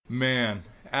Man,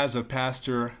 as a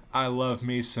pastor, I love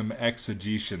me some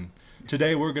exegetion.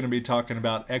 Today we're going to be talking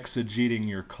about exegeting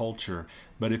your culture.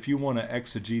 But if you want to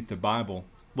exegete the Bible,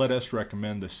 let us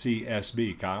recommend the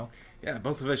CSB, Kyle. Yeah,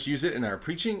 both of us use it in our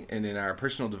preaching and in our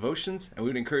personal devotions, and we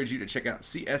would encourage you to check out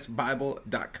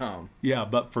csbible.com. Yeah,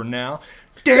 but for now...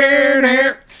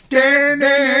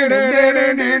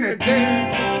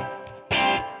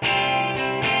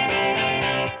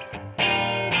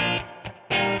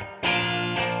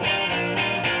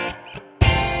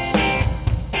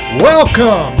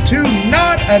 Welcome to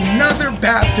Not Another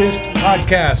Baptist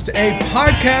Podcast, a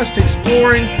podcast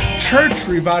exploring church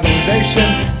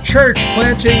revitalization, church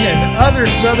planting, and other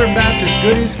Southern Baptist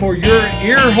goodies for your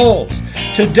ear holes.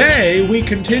 Today, we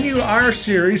continue our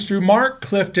series through Mark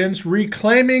Clifton's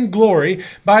Reclaiming Glory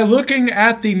by looking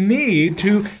at the need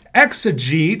to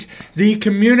exegete the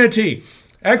community.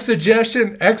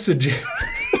 Exegetion.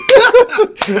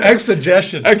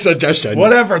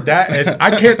 Whatever that is.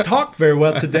 I can't talk very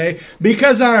well today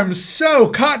because I'm so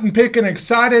cotton picking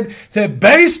excited that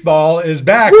baseball is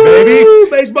back, baby.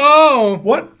 Baseball!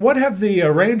 What have the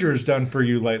Rangers done for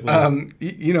you lately?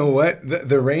 You know what?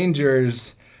 The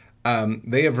Rangers,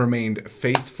 they have remained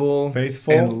faithful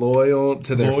and loyal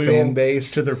to their fan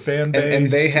base. And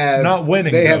they have not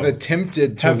winning. They have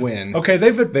attempted to win. Okay,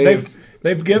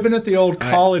 They've given it the old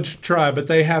college try, but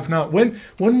they have not. When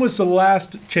was the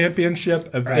last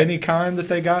championship of any kind that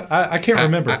they got? I can't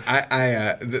remember.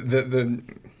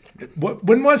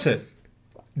 When was it?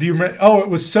 Do you remember? Oh, it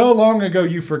was so long ago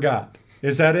you forgot.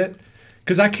 Is that it?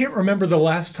 Because I can't remember the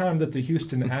last time that the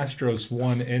Houston Astros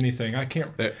won anything. I can't.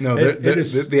 No,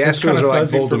 the Astros are like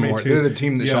Voldemort. They're the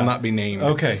team that shall not be named.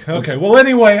 Okay. Well,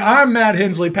 anyway, I'm Matt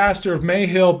Hensley, pastor of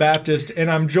Mayhill Baptist, and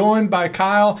I'm joined by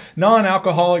Kyle,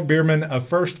 non-alcoholic beerman of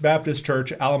First Baptist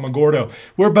Church, Alamogordo.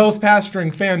 We're both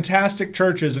pastoring fantastic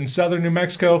churches in southern New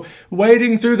Mexico,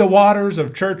 wading through the waters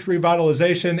of church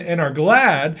revitalization, and are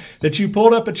glad that you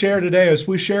pulled up a chair today as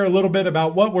we share a little bit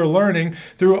about what we're learning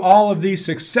through all of these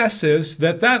successes.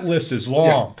 That list is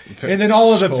long. Yeah, and then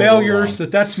all of the failures,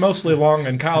 that's mostly long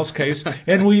in Kyle's case.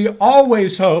 And we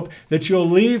always hope that you'll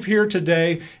leave here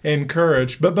today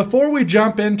encouraged. But before we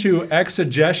jump into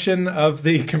exegetion of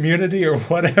the community or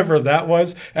whatever that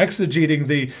was, exegeting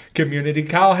the community,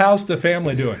 Kyle, how's the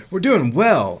family doing? We're doing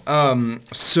well.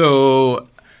 So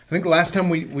I think the last time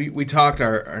we talked,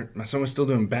 my son was still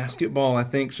doing basketball, I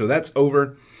think. So that's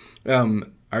over.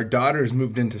 Our daughter's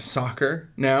moved into soccer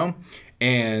now.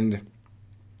 And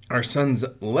our son's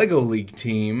Lego League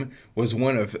team was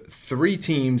one of 3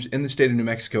 teams in the state of New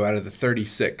Mexico out of the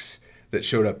 36 that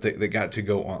showed up that got to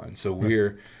go on. So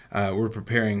we're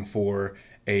preparing for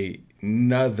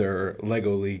another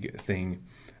Lego League thing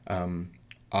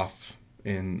off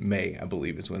in May, I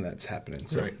believe, is when that's happening.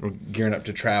 So we're gearing up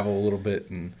to travel a little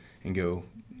bit and go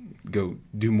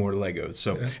do more Legos.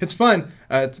 So it's fun.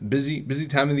 It's busy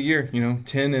time of the year,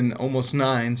 10 and almost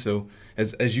 9. So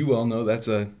as you well know, that's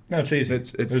easy.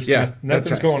 It's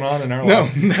nothing's going on in our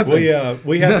life. No, nothing.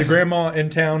 We had the grandma in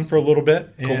town for a little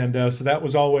bit, cool. And so that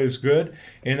was always good.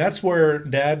 And that's where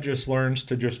Dad just learns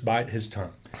to just bite his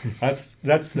tongue. That's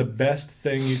the best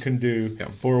thing you can do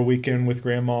for a weekend with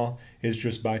Grandma is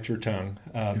just bite your tongue.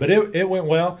 But it went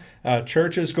well.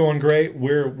 Church is going great.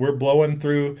 We're blowing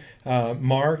through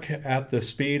Mark at the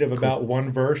speed of about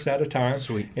one verse at a time.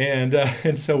 Sweet. And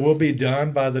so we'll be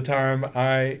done by the time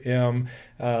I am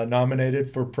nominated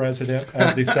for president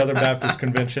of the Southern Baptist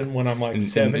Convention when I'm like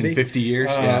 70. In 50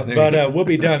 years. But we'll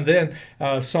be done then.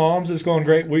 Psalms is going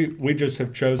great. We just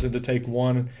have chosen to take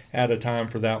one at a time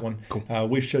for that one. Cool.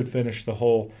 We should finish the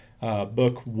whole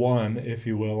book 1, if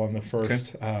you will, on the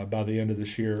first by the end of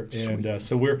this year. Sweet. And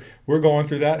so we're going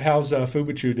through that. How's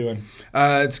Fubuchu doing?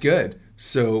 It's good.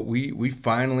 So we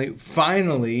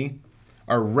finally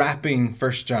are wrapping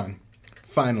 1 John.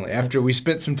 Finally, after we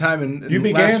spent some time in you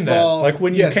began last that. fall. Like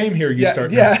when you came here, you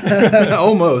started. Yeah,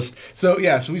 almost. So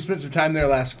we spent some time there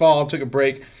last fall, took a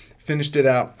break, finished it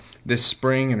out this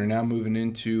spring, and are now moving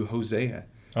into Hosea.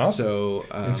 Awesome.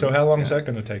 So how long is that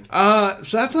going to take?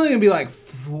 So that's only going to be like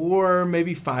 4,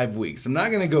 maybe 5 weeks. I'm not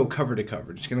going to go cover to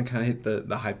cover. Just going to kind of hit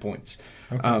the high points.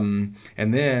 Okay.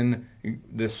 And then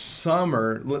this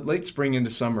summer, late spring into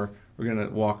summer, we're going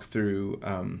to walk through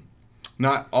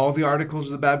not all the articles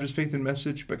of the Baptist Faith and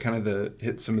Message, but kind of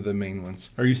hit some of the main ones.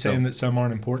 Are you saying that some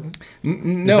aren't important?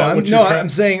 I'm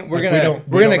saying we're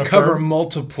gonna cover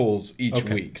multiples each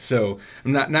week. So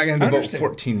I'm not going to devote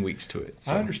 14 weeks to it.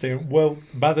 So. I understand. Well,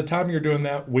 by the time you're doing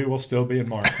that, we will still be in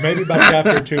Mark. Maybe by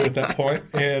chapter 2 at that point.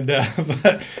 And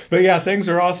but yeah, things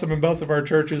are awesome in both of our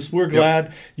churches. We're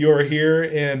glad you're here.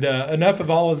 And enough of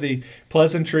all of the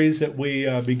pleasantries that we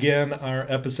begin our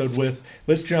episode with,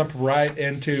 let's jump right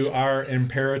into our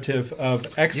imperative of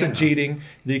exegeting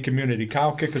the community.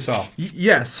 Kyle, kick us off.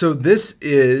 Yes, so this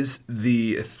is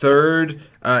the third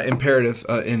imperative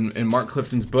in Mark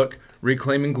Clifton's book,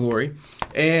 Reclaiming Glory.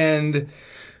 And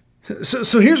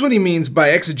so here's what he means by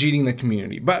exegeting the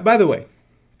community. By the way,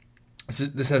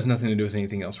 this has nothing to do with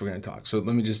anything else we're going to talk. So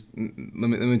let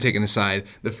me take an aside.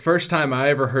 The first time I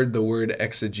ever heard the word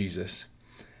exegesis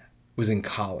was in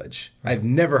college. I'd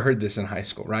never heard this in high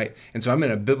school, right? And so I'm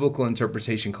in a biblical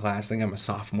interpretation class. I think I'm a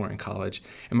sophomore in college.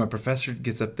 And my professor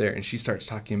gets up there and she starts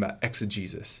talking about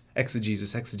exegesis, and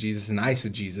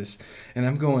eisegesis. And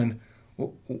I'm going,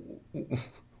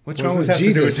 what's wrong with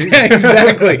Jesus? Yeah,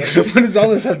 exactly. What does all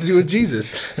this have to do with Jesus?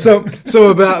 So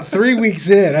about 3 weeks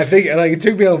in, I think it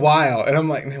took me a while, and I'm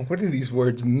like, man, what do these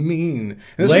words mean?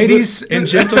 Ladies and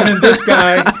gentlemen, this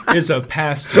guy is a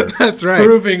pastor. That's right.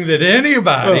 Proving that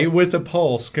anybody with a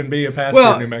pulse can be a pastor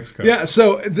in New Mexico. Yeah,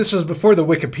 so this was before the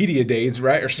Wikipedia days,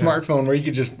 right? Or smartphone, where you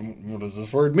could just, what does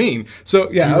this word mean? So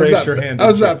yeah, you raised your hand. I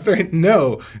was about three.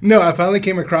 No, I finally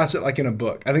came across it in a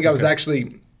book. I think I was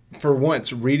actually, for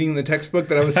once, reading the textbook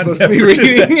that I was supposed to be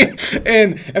reading,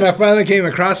 and I finally came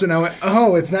across it, and I went,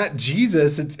 oh, it's not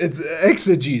Jesus, it's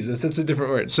exegesis. That's a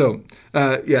different word. So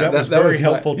that was very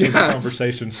helpful to the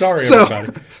conversation. Sorry,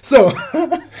 everybody. So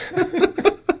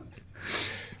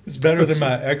it's better than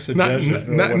my exegesis.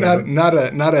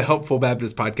 Not a helpful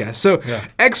Baptist podcast. So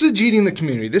exegeting the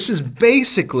community. This is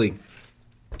basically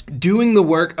doing the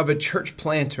work of a church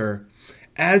planter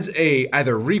as a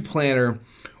either replanter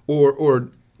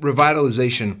or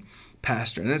revitalization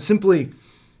pastor. And that's simply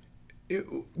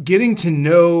getting to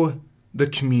know the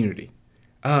community,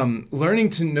 learning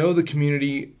to know the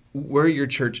community where your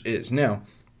church is. Now,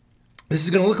 this is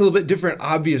going to look a little bit different,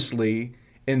 obviously,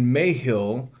 in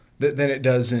Mayhill than it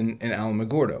does in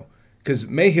Alamogordo. Because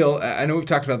Mayhill, I know we've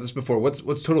talked about this before.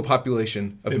 What's total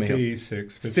population of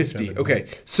Mayhill? 50. Okay,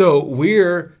 so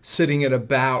we're sitting at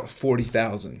about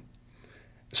 40,000.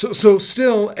 So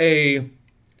still a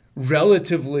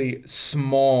relatively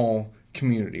small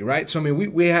community, right? So I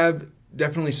mean, we have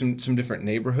definitely some different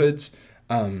neighborhoods.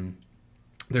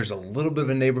 There's a little bit of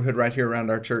a neighborhood right here around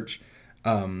our church,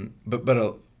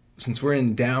 but since we're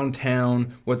in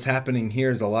downtown, what's happening here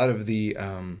is a lot of the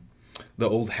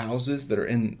old houses that are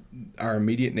in our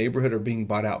immediate neighborhood are being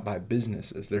bought out by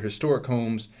businesses. They're historic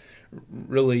homes,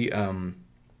 really kind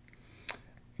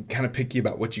of picky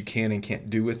about what you can and can't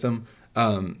do with them.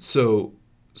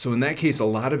 So in that case, a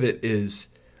lot of it is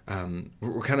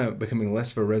we're kind of becoming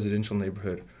less of a residential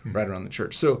neighborhood right around the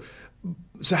church. So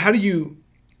how do you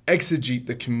exegete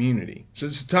the community? So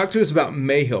talk to us about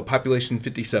Mayhill, population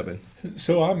 57.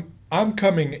 So I'm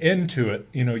coming into it.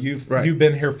 You've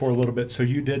been here for a little bit, so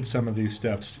you did some of these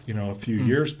steps, a few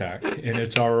years back, and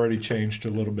it's already changed a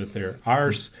little bit there.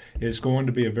 Ours is going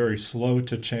to be a very slow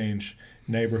to change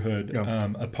neighborhood,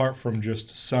 apart from just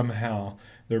somehow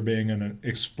there being an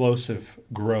explosive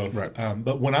growth. Right.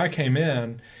 But when I came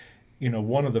in,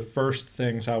 one of the first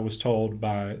things I was told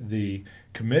by the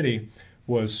committee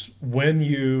was when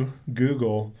you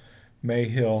Google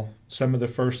Mayhill, some of the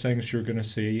first things you're going to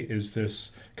see is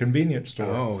this convenience store.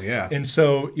 Oh, yeah. And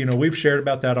so, we've shared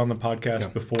about that on the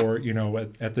podcast before.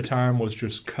 At the time was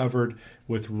just covered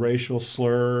with racial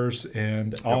slurs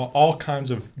and all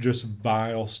kinds of just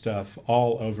vile stuff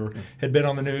all over. Had been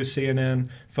on the news, CNN,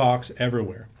 Fox,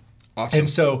 everywhere. Awesome. And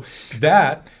so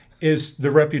that is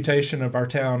the reputation of our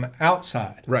town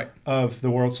outside of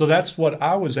the world. So that's what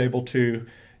I was able to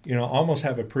almost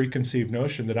have a preconceived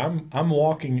notion that I'm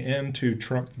walking into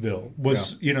Trumpville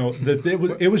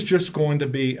that it was just going to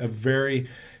be a very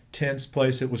tense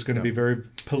place. It was going to be very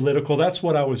political. That's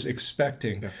what I was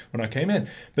expecting when I came in.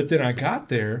 But then I got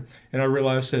there and I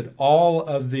realized that all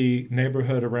of the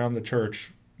neighborhood around the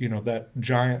church, that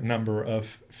giant number of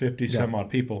 50 some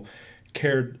odd people,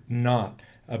 cared not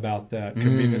about that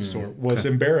convenience store, was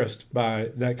embarrassed by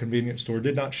that convenience store,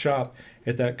 did not shop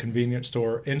at that convenience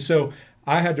store. And so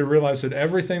I had to realize that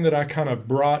everything that I kind of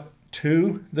brought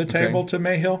to the table to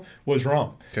Mayhill was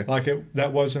wrong. Okay.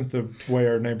 That wasn't the way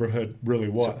our neighborhood really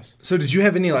was. So did you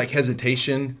have any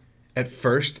hesitation at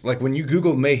first? Like when you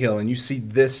Google Mayhill and you see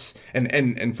this,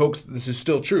 and folks, this is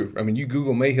still true. I mean, you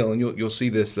Google Mayhill and you'll see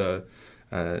this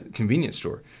convenience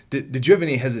store. Did you have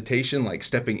any hesitation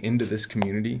stepping into this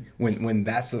community when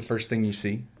that's the first thing you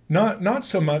see? Not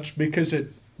so much, because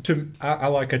I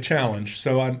like a challenge.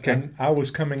 So I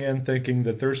was coming in thinking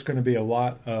that there's going to be a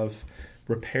lot of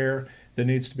repair that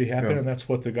needs to be happening, and that's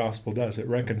what the gospel does. It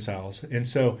reconciles. And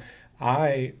so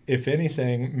I, if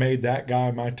anything, made that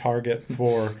guy my target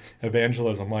for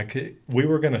evangelism. Like, we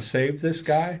were going to save this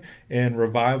guy, and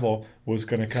revival was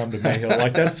going to come to Mayhill.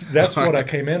 Like, that's what I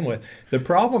came in with. The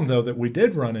problem, though, that we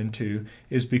did run into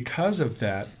is because of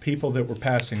that, people that were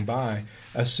passing by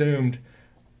assumed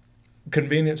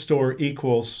convenience store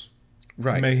equals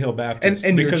Mayhill Baptist,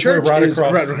 and because your church we're is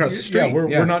right across the street.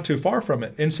 Yeah, we're not too far from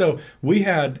it. And so we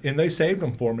had, and they saved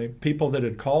them for me, people that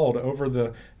had called over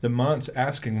the months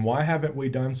asking, why haven't we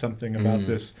done something about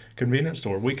this convenience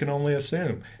store? We can only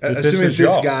assume that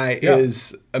this guy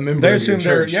is a member of your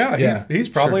church. He's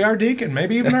probably our deacon,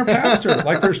 maybe even our pastor.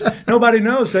 Like, there's nobody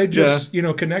knows. They just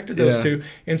connected those two.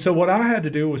 And so what I had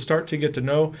to do was start to get to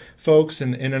know folks,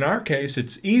 and in our case,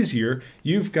 it's easier.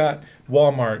 You've got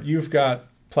Walmart, you've got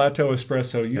Plateau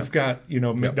Espresso, you've got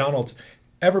McDonald's.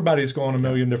 Everybody's going a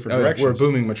million different directions. We're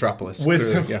a booming metropolis.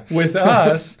 With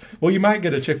us, well, you might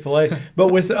get a Chick-fil-A,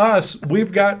 but with us,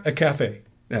 we've got a cafe,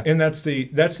 and that's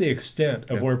the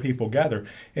extent of where people gather.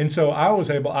 And so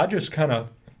I just kind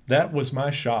of, that was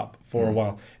my shop for a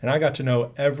while, and I got to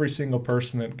know every single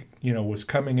person that was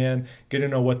coming in, get to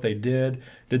know what they did.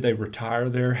 Did they retire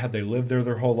there? Had they lived there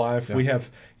their whole life? We have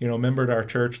a member at our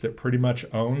church that pretty much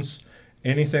owns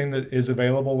anything that is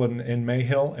available in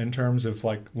Mayhill in terms of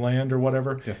like land or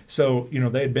whatever. So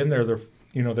they had been there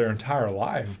their entire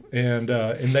life, and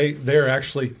they're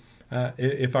actually,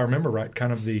 if I remember right,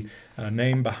 kind of the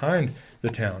name behind the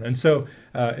town, and so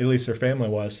at least their family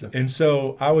was. And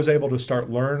so I was able to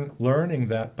start learning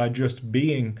that by just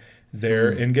being there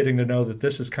and getting to know that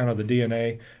this is kind of the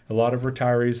DNA. A lot of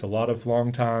retirees, a lot of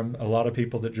long time, a lot of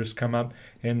people that just come up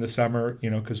in the summer,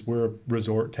 because we're a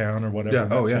resort town or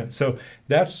whatever. Sense. So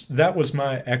that was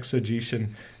my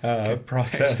exegetion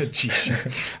process. Exegetion.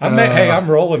 I'm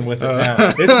rolling with it now.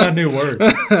 It's my new word.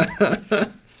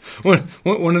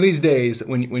 One of these days,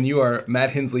 when you are Matt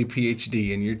Hensley,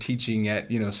 PhD, and you're teaching at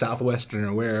Southwestern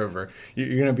or wherever,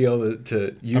 you're going to be able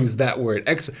to use that word.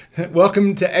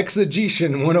 Welcome to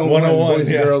Exegetion 101,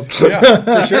 boys and girls.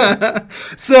 Yeah, for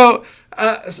sure.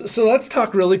 So let's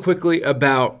talk really quickly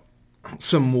about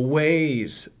some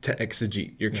ways to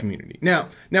exegete your community. Now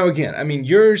again, I mean,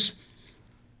 yours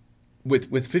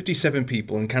with 57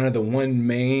 people and kind of the one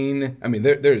main. I mean,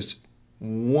 there's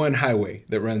one highway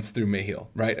that runs through Mayhill,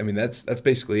 right? I mean, that's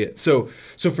basically it. So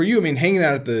for you, I mean, hanging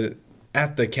out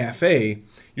at the cafe,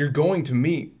 you're going to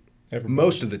meet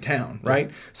most of the town, right?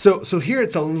 So here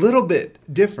it's a little bit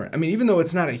different. I mean, even though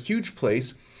it's not a huge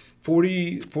place,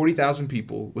 40,000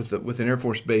 people with an Air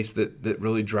Force base that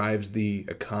really drives the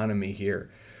economy here.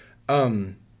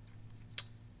 So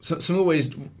some of the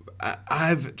ways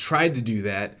I've tried to do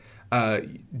that,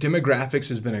 demographics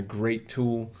has been a great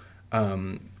tool.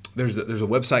 There's a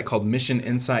website called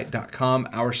missioninsight.com.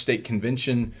 Our state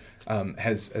convention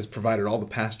has provided all the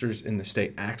pastors in the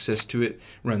state access to it.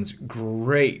 Runs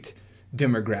great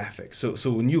demographics.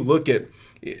 So when you look at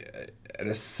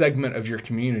a segment of your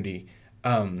community,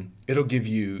 it'll give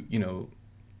you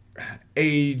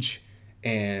age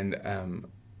and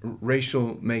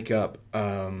racial makeup,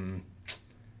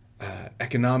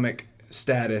 economic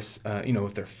status,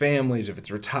 if they're families, if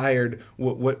it's retired,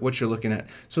 what you're looking at.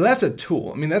 So that's a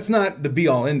tool. I mean, that's not the be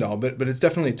all end all, but it's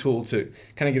definitely a tool to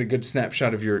kind of get a good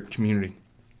snapshot of your community.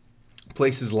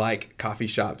 Places like coffee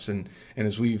shops, and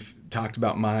as we've talked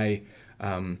about, my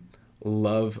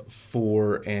love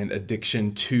for and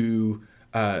addiction to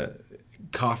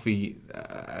coffee.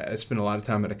 I spend a lot of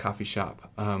time at a coffee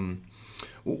shop.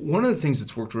 One of the things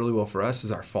that's worked really well for us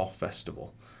is our fall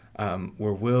festival.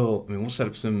 Where we'll set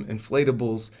up some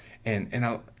inflatables, and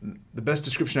the best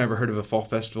description I ever heard of a fall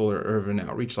festival or of an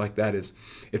outreach like that is,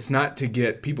 it's not to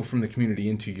get people from the community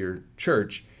into your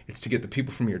church, it's to get the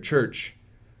people from your church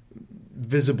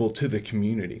visible to the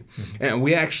community. Mm-hmm. And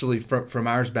we actually, from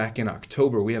ours back in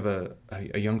October, we have a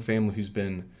young family who's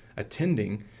been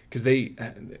attending because they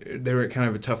were at kind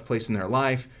of a tough place in their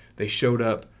life. They showed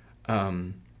up,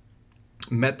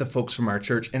 met the folks from our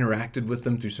church, interacted with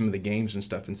them through some of the games and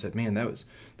stuff, and said, man,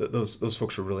 those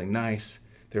folks were really nice.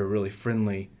 They were really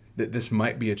friendly. That this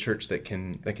might be a church that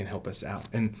can help us out.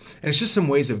 And it's just some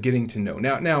ways of getting to know.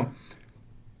 Now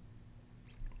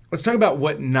let's talk about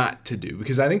what not to do,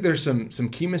 because I think there's some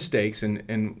key mistakes,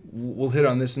 and we'll hit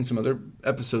on this in some other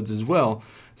episodes as well.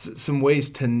 Some ways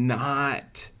to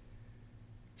not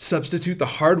substitute the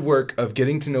hard work of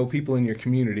getting to know people in your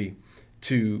community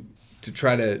to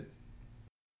try to.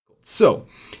 So,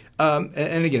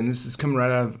 and again, this is coming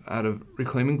right out of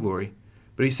Reclaiming Glory,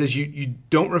 but he says you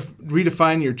don't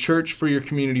redefine your church for your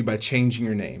community by changing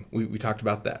your name. We talked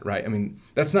about that, right? I mean,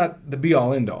 that's not the be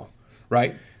all end all,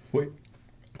 right?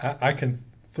 I can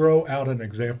throw out an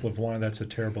example of why that's a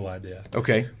terrible idea.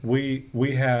 Okay.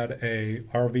 We had a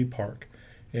RV park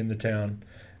in the town,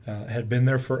 had been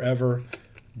there forever.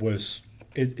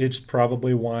 It's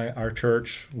probably why our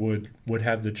church would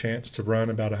have the chance to run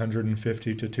about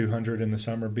 150 to 200 in the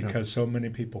summer, because so many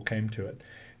people came to it,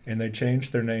 and they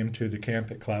changed their name to the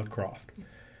camp at Cloudcroft.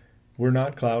 We're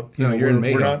not Cloud. You're in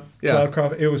Mayhill. We're not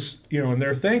Cloudcroft. It was, and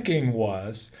their thinking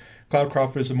was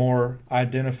Cloudcroft is a more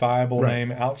identifiable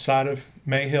name outside of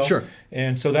Mayhill. Sure.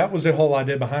 And so that was the whole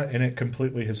idea behind it, and it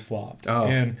completely has flopped. Oh.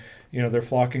 And, they're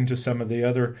flocking to some of the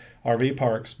other RV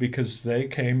parks because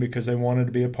they wanted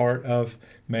to be a part of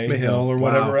Mayhill or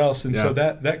whatever else. And so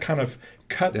that kind of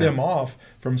cut them off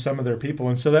from some of their people.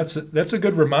 And so that's a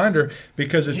good reminder,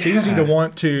 because it's easy to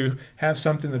want to have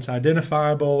something that's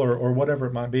identifiable or whatever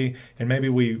it might be, and maybe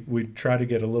we try to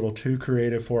get a little too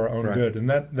creative for our own good. And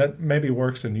that maybe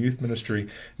works in youth ministry,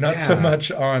 not so much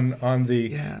on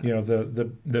the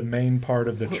the main part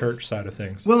of the church side of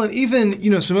things. Well, and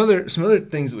even some other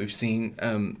things that we've seen,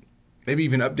 maybe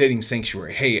even updating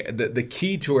sanctuary. Hey, the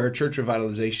key to our church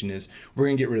revitalization is we're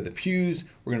going to get rid of the pews,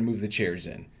 we're going to move the chairs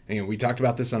in. And, we talked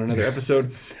about this on another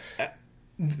episode.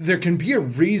 There can be a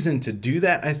reason to do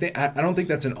that. I don't think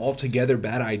that's an altogether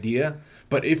bad idea.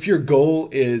 But if your goal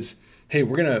is, hey,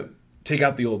 we're going to take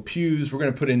out the old pews, we're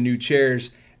going to put in new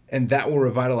chairs, and that will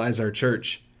revitalize our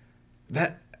church,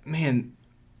 that's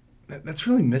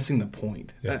really missing the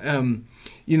point. Yeah.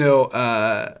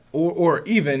 Or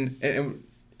even, and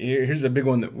here's a big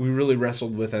one that we really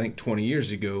wrestled with, I think 20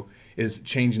 years ago, is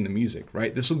changing the music,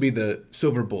 right? This will be the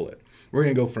silver bullet. We're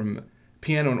going to go from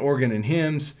piano and organ and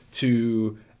hymns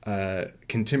to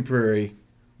contemporary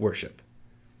worship.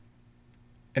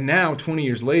 And now, 20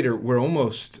 years later, we're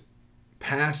almost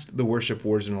past the worship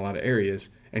wars in a lot of areas,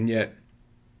 and yet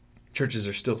churches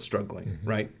are still struggling,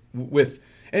 right?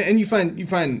 And you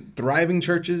find thriving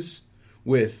churches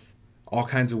with all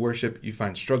kinds of worship. You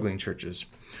find struggling churches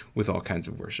with all kinds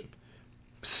of worship.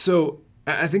 So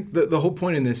I think the whole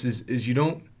point in this is you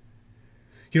don't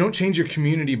change your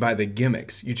community by the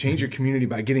gimmicks. You change your community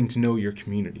by getting to know your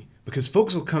community. Because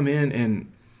folks will come in, and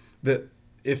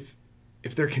if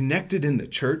they're connected in the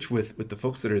church with the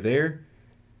folks that are there,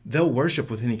 they'll worship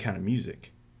with any kind of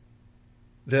music.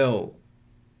 They'll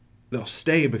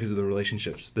stay because of the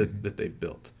relationships that they've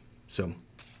built. So,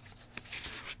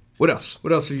 what else?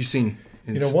 What else have you seen?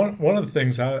 One of the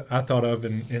things I thought of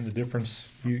in the difference,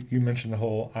 you mentioned the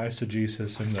whole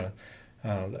eisegesis and the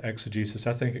exegesis.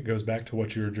 I think it goes back to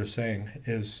what you were just saying,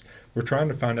 is we're trying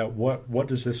to find out what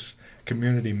does this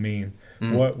community mean?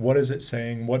 What is it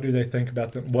saying? What do they think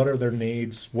about them? What are their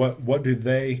needs? What do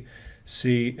they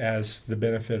see as the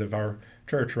benefit of our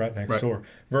church right next door?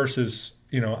 Versus,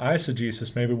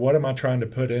 eisegesis, maybe what am I trying to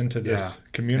put into this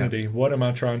community? What am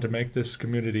I trying to make this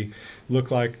community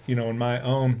look like, in my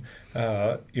own,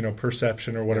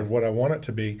 perception or whatever, what I want it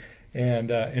to be.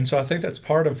 And so I think that's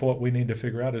part of what we need to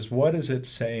figure out is what is it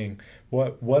saying?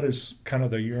 What is kind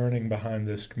of the yearning behind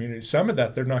this community? Some of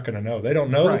that they're not going to know. They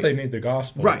don't know that they need the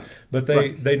gospel. Right. But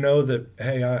they know that,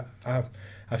 hey,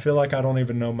 I feel like I don't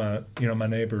even know my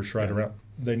neighbors right around.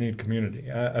 They need community.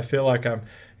 I feel like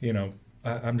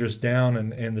I'm just down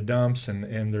in the dumps,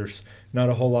 and there's not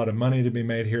a whole lot of money to be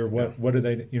made here. What do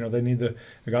they? They need the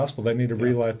gospel. They need to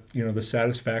realize the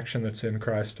satisfaction that's in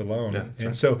Christ alone.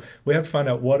 So we have to find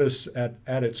out what is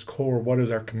at its core. What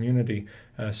is our community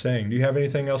saying? Do you have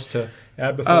anything else to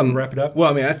add before we wrap it up?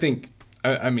 Well,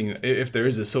 I mean, if there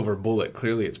is a silver bullet,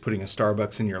 clearly it's putting a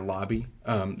Starbucks in your lobby.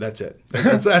 That's it.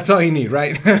 That's all you need,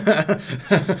 right?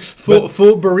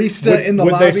 full barista in the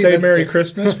lobby. Would they say Merry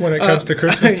Christmas when it comes to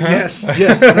Christmas time?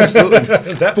 Yes, absolutely.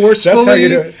 Forcefully, that's how you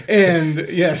do it. And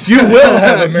yes, you will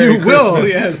have a Merry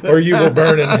Christmas, yes. or you will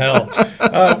burn in hell.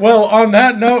 Well, on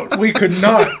that note, we could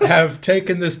not have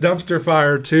taken this dumpster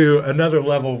fire to another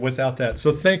level without that.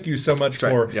 So thank you so much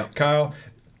Kyle.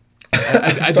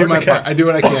 I do my part. I do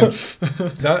what I can.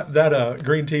 That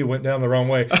green tea went down the wrong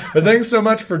way. But thanks so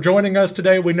much for joining us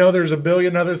today. We know there's a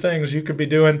billion other things you could be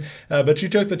doing, but you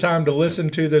took the time to listen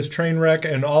to this train wreck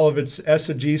and all of its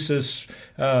exegesis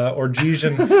or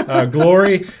Gesian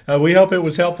glory. We hope it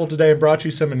was helpful today and brought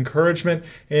you some encouragement.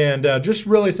 And just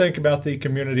really think about the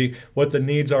community, what the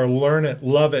needs are, learn it,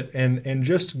 love it, and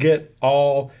just get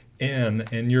all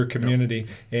in your community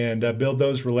and build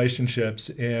those relationships,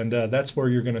 and that's where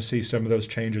you're going to see some of those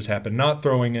changes happen, not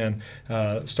throwing in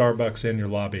Starbucks in your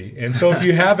lobby. And so if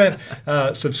you haven't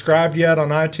subscribed yet on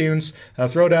iTunes,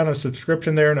 throw down a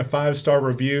subscription there and a 5-star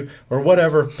review or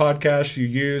whatever podcast you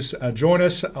use. Join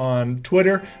us on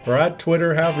Twitter or at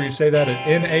Twitter, however you say that, at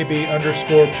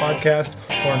NAB_podcast,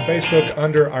 or on Facebook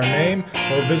under our name,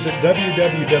 or visit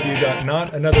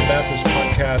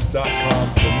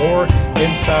www.notanother.baptistpodcast.com for more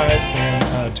insight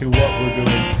and to what we're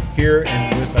doing here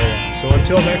and with our lives. So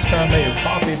until next time, may your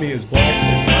coffee be as black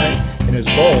as night and as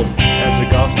bold as the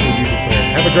gospel you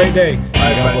declare. Have a great day.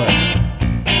 Bye, God everybody. bless.